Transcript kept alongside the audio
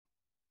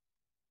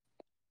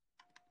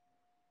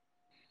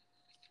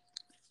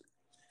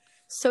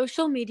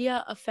Social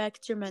media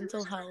affects your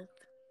mental health.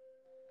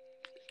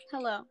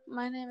 Hello,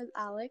 my name is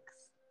Alex.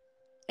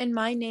 And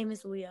my name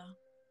is Leah.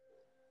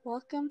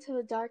 Welcome to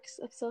the Darks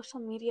of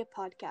Social Media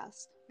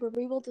podcast, where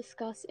we will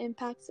discuss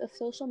impacts of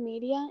social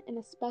media and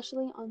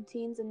especially on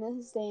teens in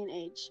this day and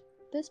age.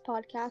 This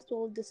podcast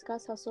will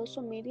discuss how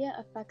social media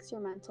affects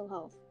your mental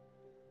health.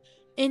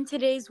 In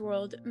today's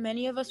world,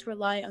 many of us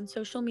rely on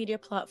social media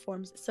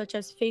platforms such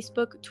as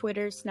Facebook,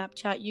 Twitter,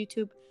 Snapchat,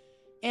 YouTube,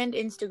 and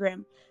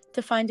Instagram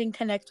to find and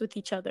connect with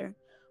each other.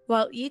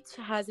 While each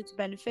has its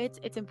benefits,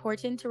 it's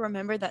important to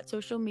remember that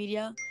social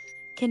media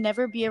can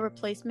never be a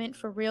replacement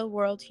for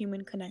real-world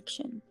human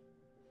connection.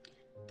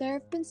 There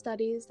have been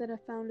studies that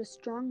have found a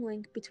strong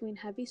link between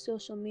heavy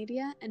social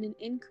media and an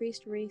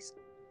increased risk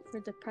for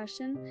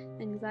depression,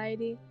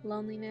 anxiety,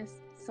 loneliness,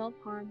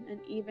 self-harm, and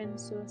even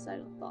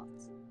suicidal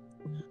thoughts.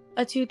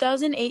 A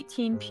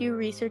 2018 Pew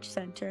Research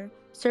Center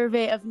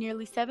survey of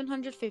nearly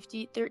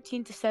 750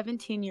 13 to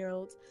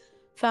 17-year-olds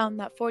found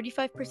that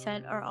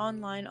 45% are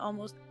online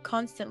almost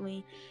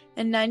constantly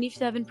and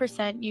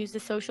 97% use a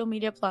social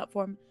media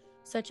platform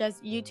such as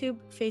YouTube,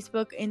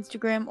 Facebook,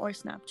 Instagram, or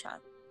Snapchat.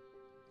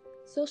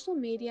 Social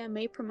media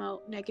may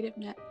promote negative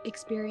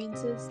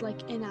experiences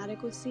like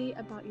inadequacy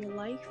about your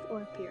life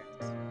or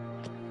appearance.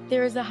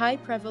 There is a high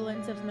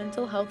prevalence of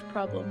mental health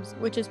problems,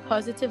 which is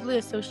positively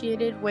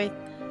associated with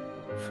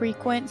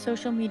frequent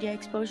social media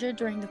exposure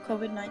during the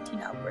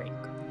COVID-19 outbreak.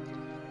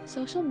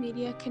 Social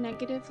media can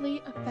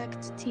negatively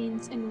affect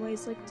teens in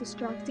ways like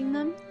distracting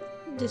them,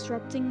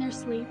 disrupting their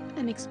sleep,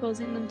 and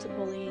exposing them to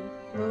bullying,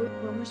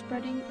 rumor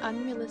spreading,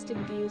 unrealistic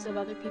views of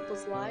other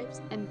people's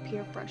lives, and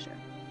peer pressure.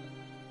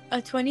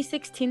 A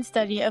 2016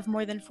 study of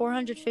more than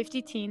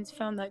 450 teens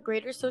found that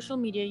greater social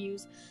media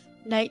use,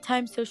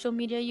 nighttime social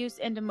media use,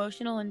 and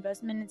emotional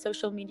investment in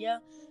social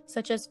media,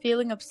 such as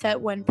feeling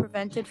upset when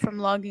prevented from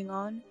logging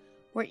on,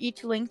 were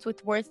each linked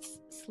with worse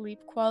sleep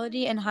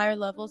quality and higher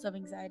levels of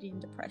anxiety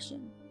and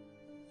depression.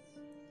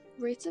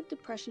 Rates of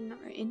depression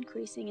are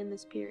increasing in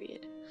this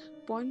period.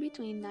 Born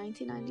between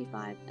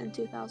 1995 and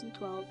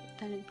 2012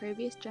 than in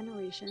previous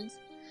generations,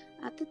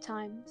 at the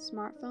time,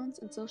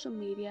 smartphones and social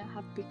media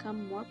have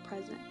become more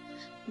present.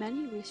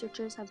 Many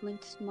researchers have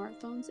linked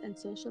smartphones and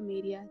social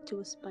media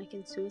to a spike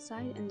in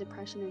suicide and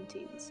depression in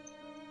teens.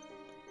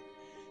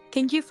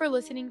 Thank you for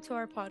listening to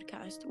our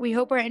podcast. We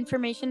hope our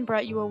information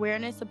brought you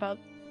awareness about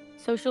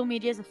social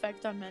media's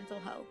effect on mental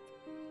health.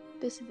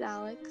 This is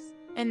Alex.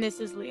 And this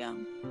is Leah.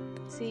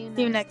 See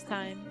you next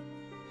time.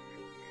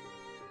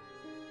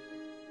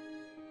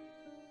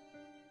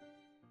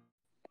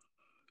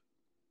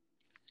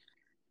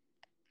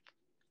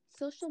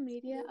 Social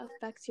media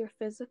affects your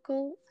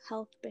physical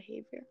health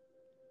behavior.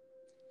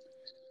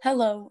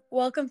 Hello,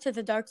 welcome to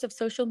the Darks of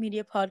Social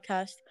Media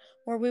podcast,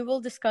 where we will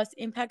discuss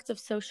impacts of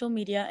social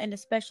media and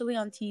especially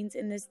on teens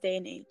in this day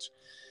and age.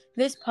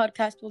 This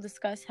podcast will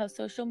discuss how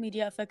social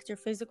media affects your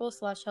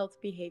physical/health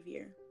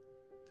behavior.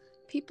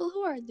 People who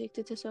are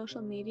addicted to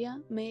social media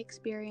may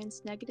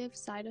experience negative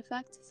side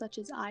effects such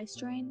as eye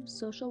strain,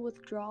 social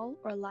withdrawal,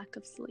 or lack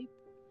of sleep.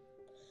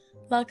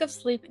 Lack of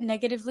sleep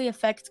negatively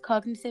affects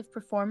cognitive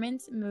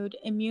performance, mood,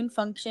 immune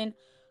function,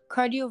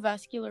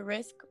 cardiovascular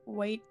risk,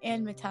 weight,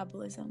 and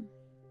metabolism.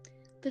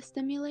 The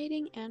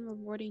stimulating and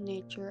rewarding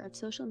nature of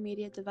social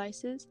media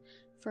devices,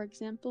 for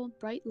example,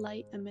 bright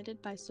light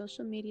emitted by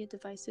social media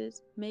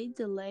devices, may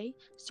delay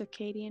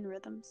circadian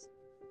rhythms.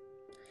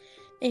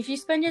 If you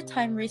spend your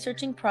time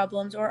researching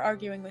problems or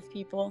arguing with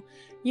people,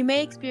 you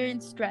may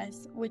experience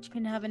stress, which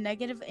can have a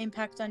negative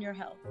impact on your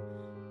health.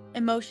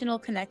 Emotional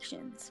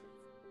connections.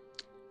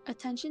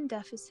 Attention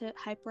deficit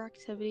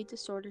hyperactivity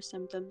disorder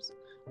symptoms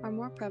are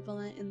more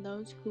prevalent in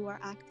those who are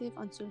active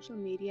on social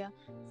media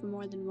for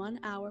more than 1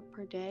 hour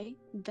per day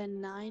than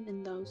 9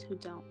 in those who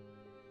don't.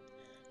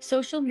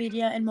 Social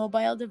media and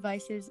mobile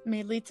devices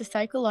may lead to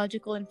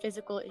psychological and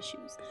physical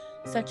issues,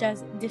 such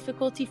as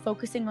difficulty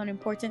focusing on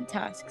important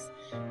tasks.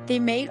 They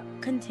may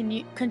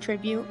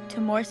contribute to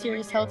more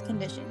serious health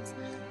conditions,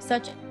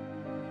 such as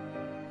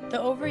the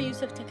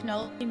overuse of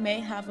technology may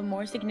have a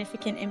more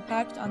significant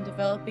impact on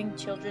developing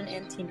children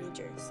and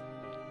teenagers.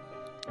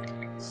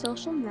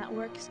 Social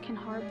networks can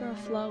harbor a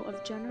flow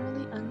of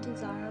generally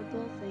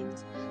undesirable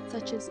things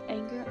such as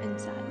anger and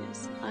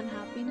sadness,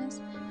 unhappiness,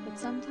 but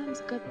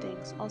sometimes good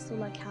things also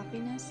like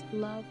happiness,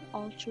 love,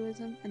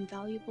 altruism, and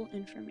valuable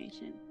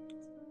information.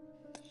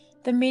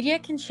 The media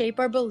can shape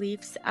our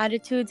beliefs,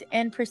 attitudes,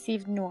 and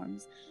perceived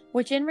norms,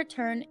 which in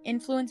return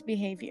influence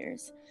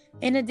behaviors.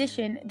 In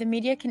addition, the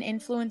media can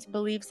influence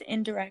beliefs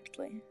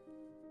indirectly.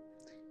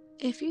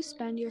 If you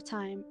spend your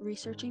time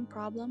researching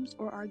problems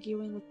or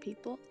arguing with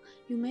people,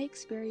 you may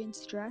experience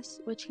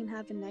stress, which can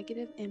have a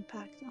negative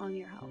impact on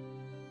your health.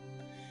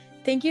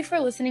 Thank you for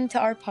listening to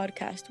our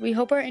podcast. We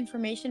hope our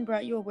information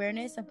brought you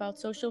awareness about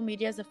social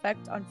media's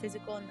effect on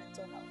physical and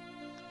mental health.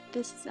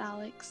 This is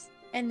Alex.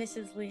 And this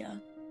is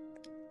Leah.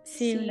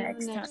 See you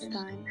next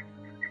time.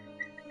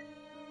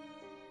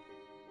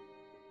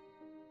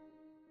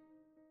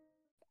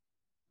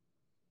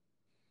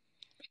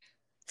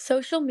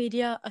 Social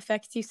media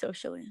affects you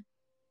socially.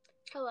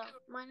 Hello,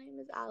 my name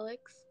is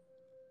Alex.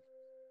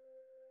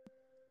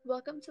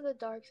 Welcome to the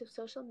Darks of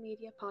Social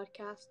Media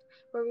podcast,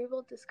 where we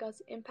will discuss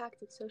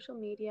impact of social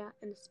media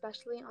and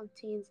especially on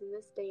teens in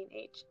this day and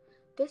age.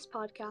 This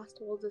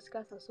podcast will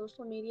discuss how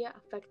social media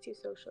affects you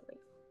socially.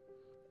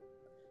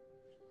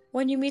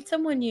 When you meet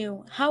someone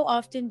new, how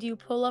often do you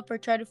pull up or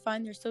try to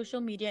find their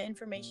social media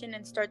information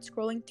and start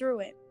scrolling through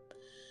it?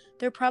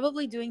 They're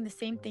probably doing the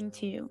same thing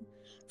to you.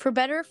 For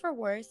better or for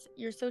worse,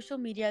 your social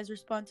media is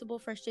responsible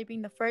for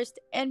shaping the first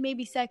and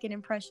maybe second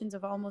impressions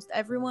of almost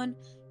everyone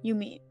you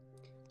meet.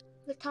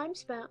 The time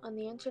spent on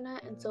the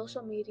internet and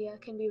social media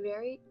can be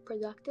very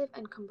productive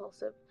and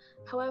compulsive.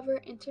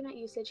 However, internet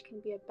usage can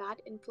be a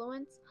bad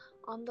influence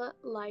on the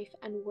life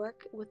and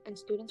work and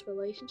students'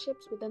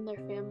 relationships within their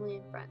family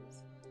and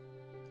friends.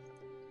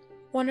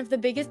 One of the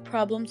biggest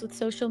problems with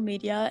social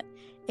media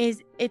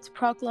is its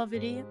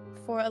proclivity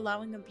for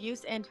allowing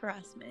abuse and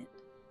harassment.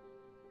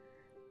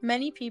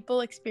 Many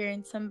people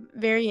experience some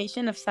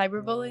variation of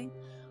cyberbullying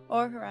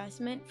or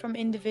harassment from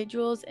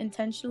individuals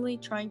intentionally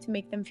trying to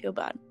make them feel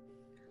bad.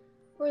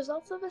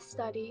 Results of a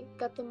study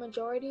that the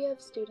majority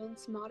of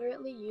students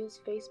moderately use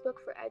Facebook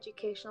for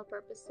educational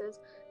purposes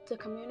to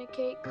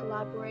communicate,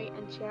 collaborate,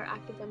 and share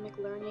academic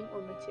learning or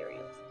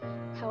materials.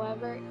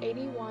 However,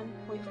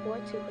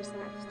 81.42%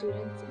 of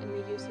students in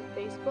the use of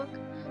Facebook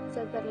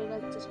said that it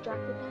has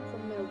distracted them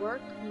from their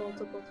work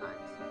multiple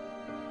times.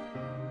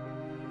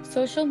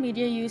 Social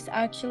media use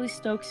actually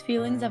stokes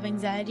feelings of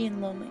anxiety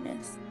and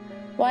loneliness.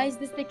 Why is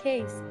this the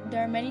case?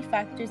 There are many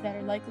factors that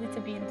are likely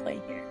to be in play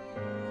here.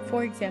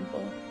 For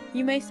example,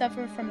 you may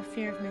suffer from a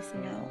fear of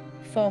missing out,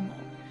 FOMO,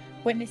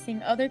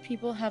 witnessing other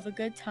people have a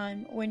good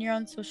time when you're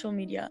on social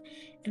media,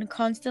 and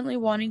constantly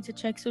wanting to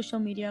check social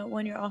media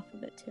when you're off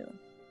of it too.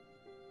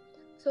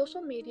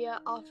 Social media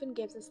often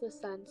gives us the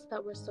sense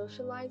that we're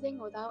socializing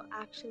without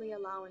actually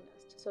allowing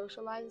us to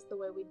socialize the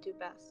way we do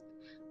best,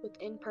 with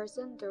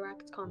in-person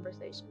direct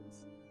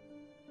conversations.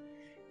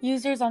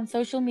 Users on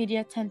social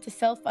media tend to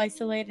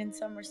self-isolate in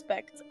some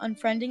respects,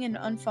 unfriending and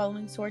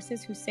unfollowing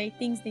sources who say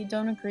things they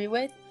don't agree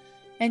with,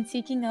 and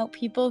seeking out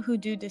people who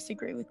do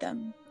disagree with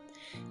them.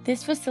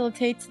 This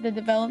facilitates the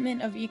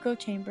development of echo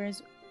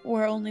chambers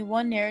where only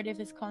one narrative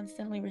is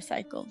constantly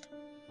recycled.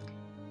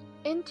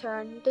 In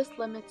turn, this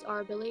limits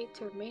our ability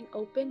to remain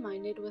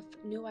open-minded with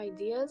new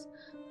ideas,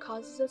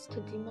 causes us to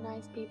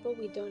demonize people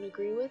we don't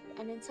agree with,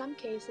 and in some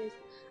cases,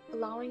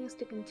 allowing us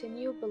to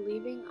continue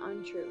believing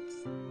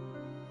untruths.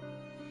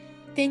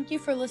 Thank you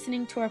for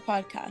listening to our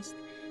podcast.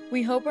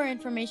 We hope our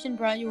information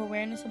brought you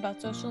awareness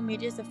about social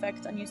media's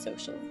effect on you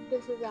socially.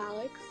 This is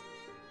Alex.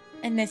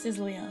 And this is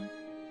Leah.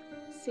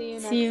 See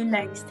you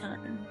next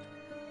time.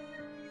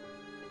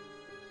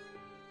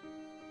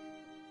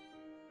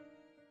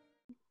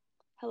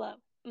 Hello,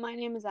 my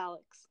name is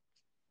Alex.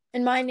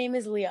 And my name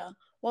is Leah.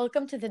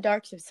 Welcome to the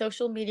Darks of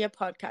Social Media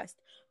podcast,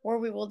 where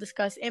we will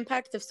discuss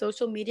impact of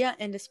social media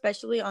and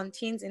especially on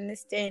teens in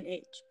this day and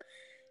age.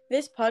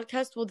 This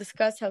podcast will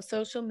discuss how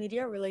social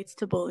media relates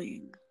to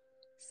bullying.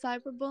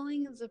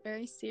 Cyberbullying is a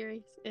very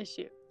serious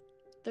issue.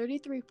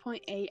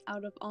 33.8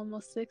 out of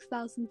almost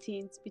 6,000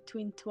 teens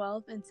between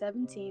 12 and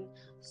 17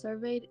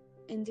 surveyed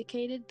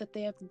indicated that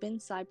they have been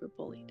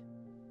cyberbullied.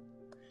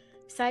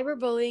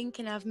 Cyberbullying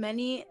can have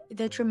many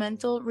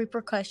detrimental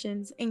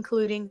repercussions,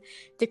 including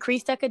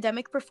decreased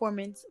academic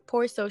performance,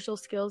 poor social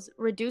skills,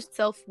 reduced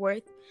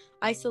self-worth,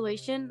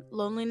 isolation,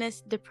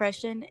 loneliness,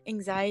 depression,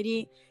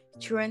 anxiety,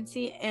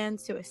 truancy, and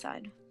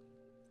suicide.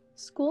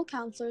 School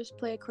counselors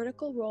play a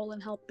critical role in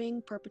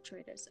helping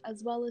perpetrators,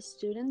 as well as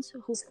students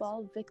who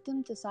fall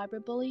victim to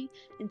cyberbullying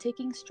in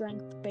taking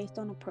strength based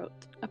on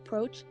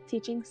approach,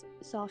 teaching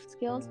soft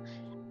skills,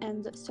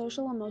 and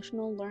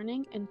social-emotional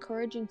learning,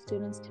 encouraging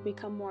students to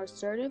become more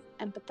assertive,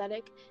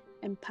 empathetic,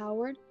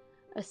 empowered,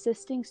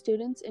 assisting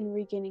students in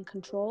regaining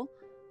control,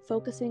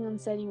 focusing on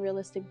setting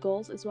realistic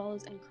goals, as well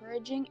as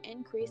encouraging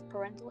increased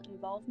parental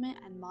involvement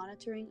and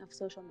monitoring of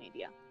social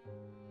media.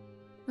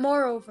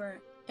 Moreover,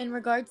 in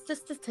regards to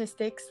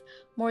statistics,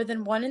 more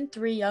than 1 in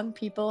 3 young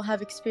people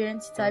have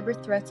experienced cyber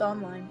threats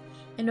online,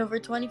 and over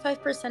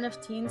 25%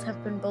 of teens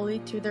have been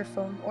bullied through their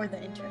phone or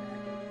the internet.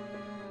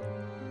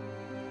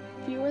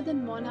 Fewer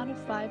than 1 out of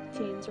 5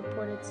 teens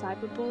reported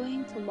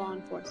cyberbullying to law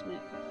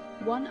enforcement.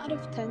 1 out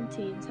of 10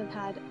 teens have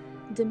had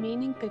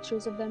demeaning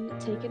pictures of them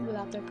taken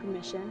without their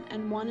permission,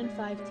 and 1 in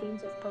 5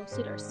 teens have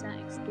posted or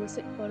sent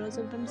explicit photos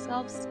of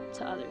themselves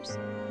to others.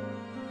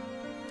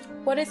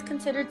 What is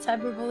considered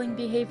cyberbullying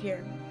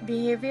behavior?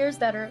 Behaviors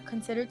that are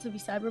considered to be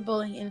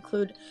cyberbullying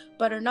include,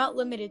 but are not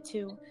limited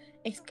to,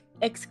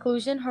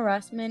 exclusion,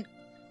 harassment,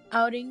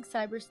 outing,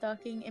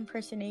 cyberstalking,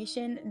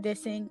 impersonation,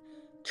 dissing,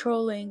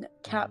 trolling,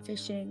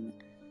 catfishing.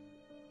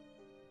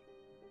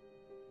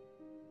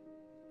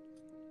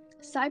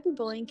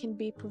 Cyberbullying can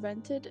be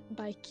prevented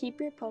by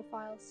keep your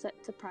profile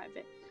set to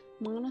private.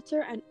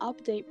 Monitor and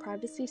update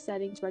privacy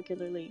settings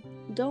regularly.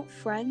 Don't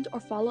friend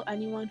or follow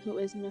anyone who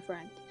isn't a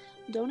friend.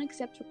 Don't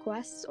accept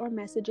requests or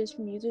messages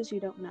from users you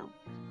don't know.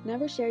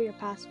 Never share your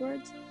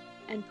passwords,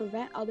 and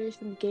prevent others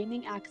from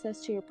gaining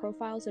access to your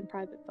profiles and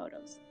private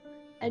photos.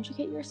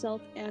 Educate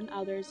yourself and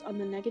others on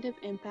the negative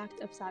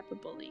impact of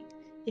cyberbullying.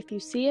 If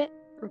you see it,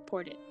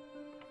 report it.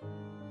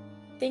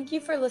 Thank you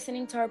for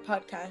listening to our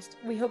podcast.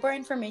 We hope our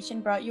information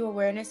brought you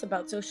awareness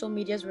about social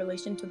media's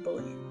relation to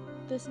bullying.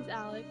 This is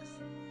Alex.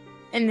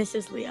 And this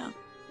is Leah.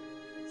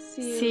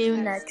 See you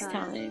next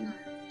time.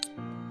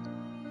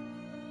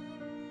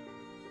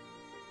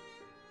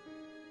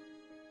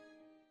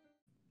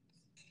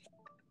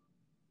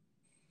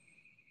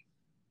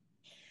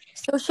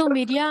 Social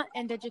media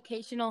and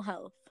educational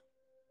health.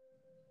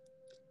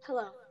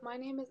 Hello, my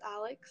name is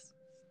Alex.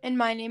 And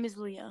my name is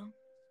Leah.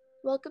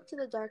 Welcome to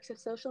the Darks of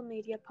Social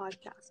Media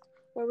podcast,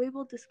 where we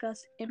will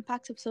discuss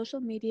impacts of social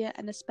media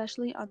and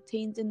especially on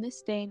teens in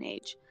this day and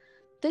age.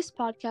 This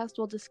podcast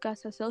will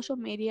discuss how social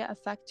media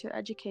affects your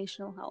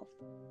educational health.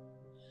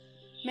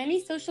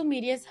 Many social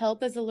medias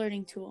help as a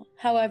learning tool.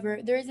 However,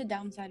 there is a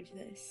downside of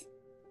this.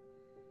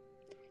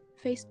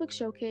 Facebook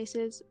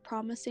showcases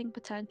promising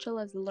potential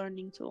as a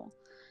learning tool.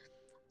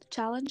 The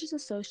challenges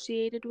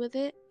associated with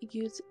it,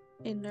 used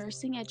in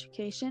nursing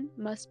education,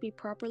 must be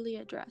properly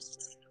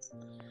addressed.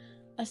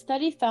 A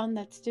study found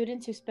that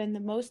students who spend the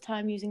most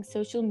time using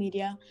social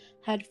media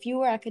had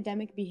fewer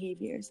academic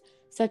behaviors,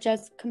 such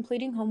as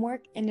completing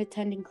homework and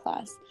attending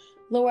class,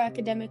 lower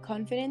academic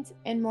confidence,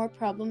 and more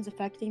problems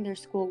affecting their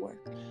schoolwork,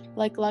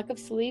 like lack of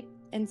sleep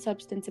and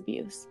substance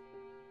abuse.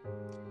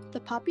 The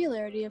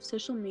popularity of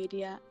social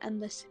media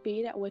and the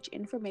speed at which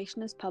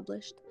information is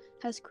published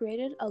has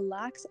created a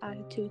lax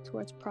attitude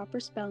towards proper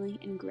spelling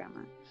and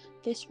grammar.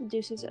 This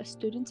reduces a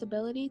student's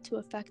ability to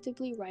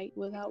effectively write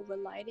without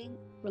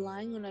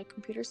relying on a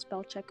computer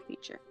spell check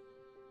feature.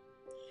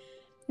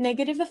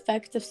 Negative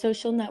effects of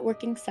social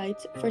networking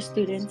sites for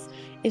students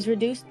is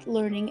reduced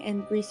learning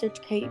and research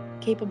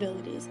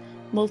capabilities,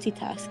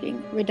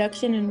 multitasking,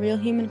 reduction in real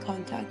human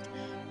contact,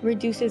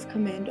 reduces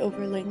command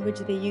over language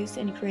they use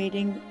in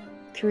creating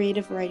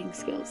creative writing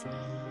skills,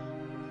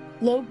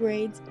 low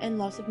grades, and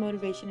loss of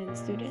motivation in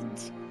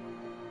students.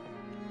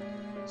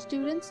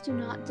 Students do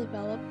not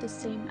develop the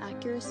same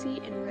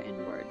accuracy in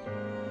written word.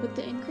 With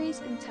the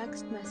increase in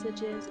text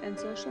messages and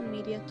social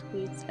media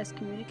tweets as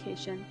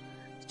communication,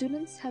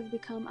 students have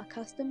become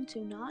accustomed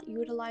to not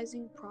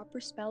utilizing proper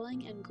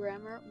spelling and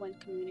grammar when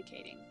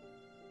communicating.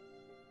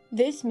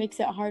 This makes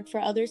it hard for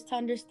others to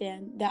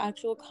understand the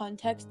actual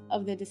context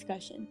of the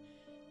discussion,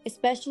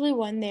 especially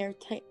when they are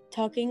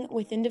talking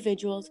with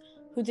individuals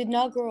who did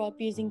not grow up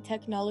using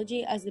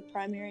technology as the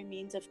primary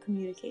means of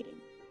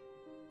communicating.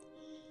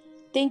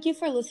 Thank you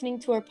for listening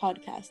to our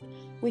podcast.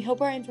 We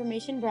hope our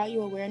information brought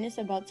you awareness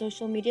about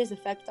social media's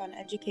effect on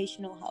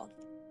educational health.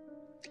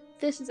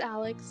 This is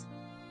Alex.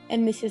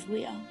 And this is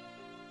Leah.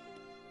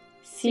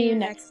 See you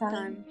next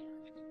time.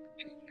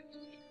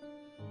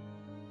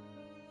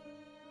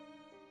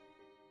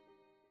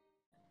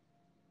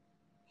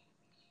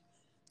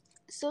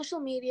 Social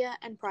media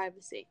and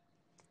privacy.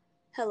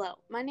 Hello,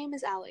 my name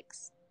is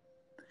Alex.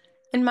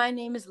 And my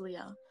name is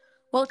Leah.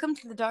 Welcome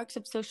to the Darks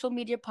of Social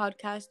Media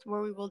podcast,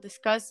 where we will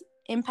discuss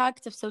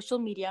impacts of social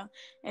media,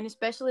 and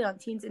especially on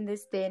teens in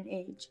this day and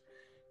age.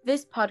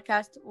 This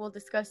podcast will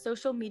discuss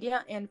social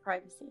media and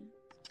privacy.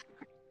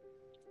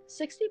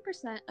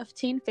 60% of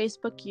teen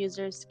Facebook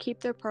users keep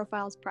their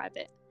profiles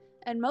private,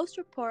 and most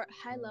report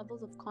high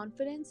levels of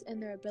confidence in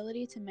their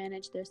ability to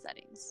manage their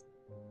settings.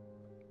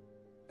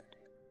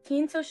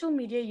 Teen social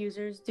media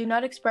users do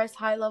not express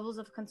high levels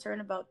of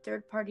concern about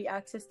third-party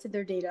access to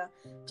their data.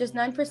 Just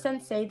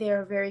 9% say they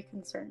are very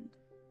concerned.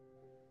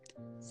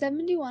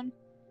 71%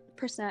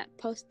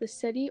 post the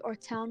city or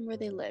town where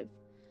they live,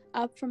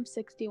 up from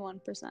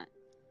 61%.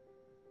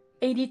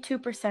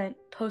 82%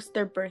 post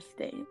their birth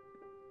date.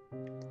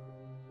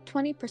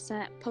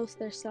 20% post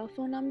their cell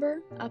phone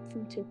number, up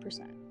from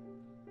 2%.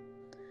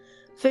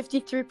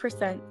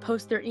 53%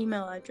 post their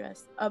email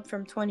address, up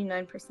from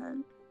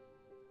 29%.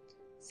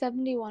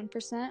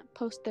 71%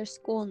 post their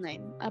school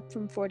name, up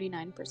from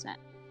 49%.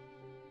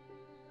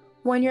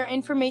 When your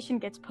information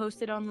gets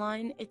posted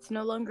online, it's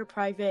no longer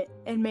private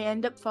and may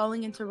end up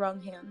falling into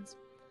wrong hands.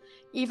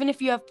 Even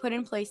if you have put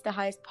in place the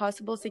highest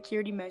possible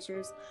security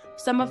measures,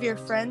 some of your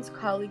friends,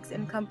 colleagues,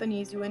 and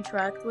companies you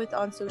interact with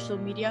on social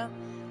media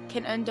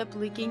can end up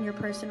leaking your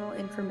personal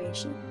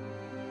information.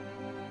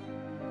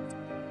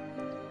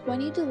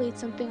 When you delete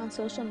something on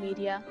social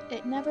media,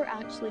 it never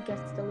actually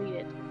gets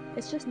deleted.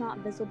 It's just not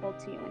visible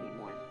to you anymore.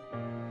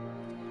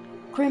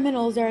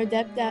 Criminals are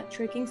adept at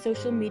tricking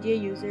social media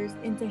users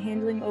into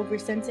handling over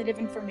sensitive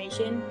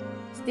information,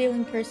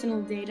 stealing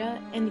personal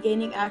data, and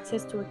gaining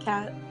access to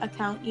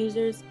account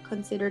users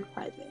considered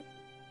private.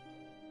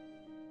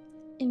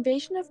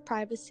 Invasion of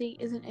privacy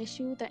is an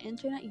issue that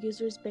internet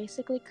users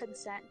basically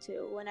consent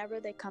to whenever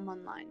they come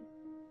online.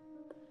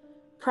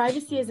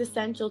 Privacy is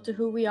essential to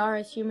who we are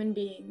as human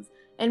beings,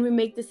 and we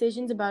make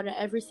decisions about it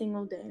every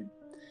single day.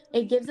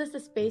 It gives us the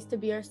space to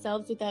be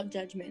ourselves without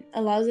judgment,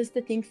 allows us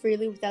to think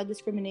freely without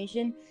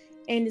discrimination,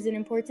 and is an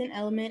important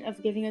element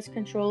of giving us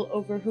control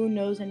over who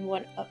knows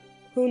what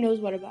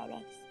about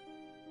us.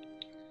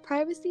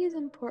 Privacy is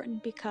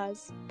important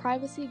because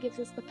privacy gives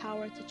us the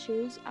power to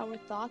choose our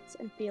thoughts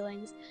and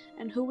feelings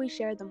and who we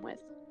share them with.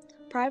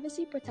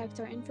 Privacy protects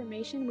our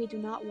information we do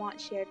not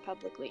want shared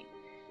publicly.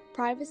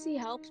 Privacy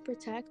helps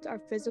protect our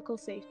physical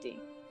safety.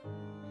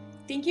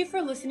 Thank you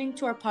for listening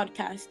to our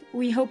podcast.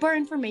 We hope our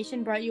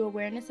information brought you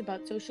awareness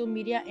about social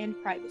media and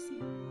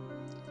privacy.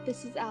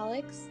 This is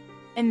Alex.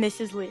 And this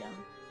is Leo.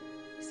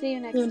 See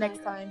you See you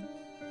next time.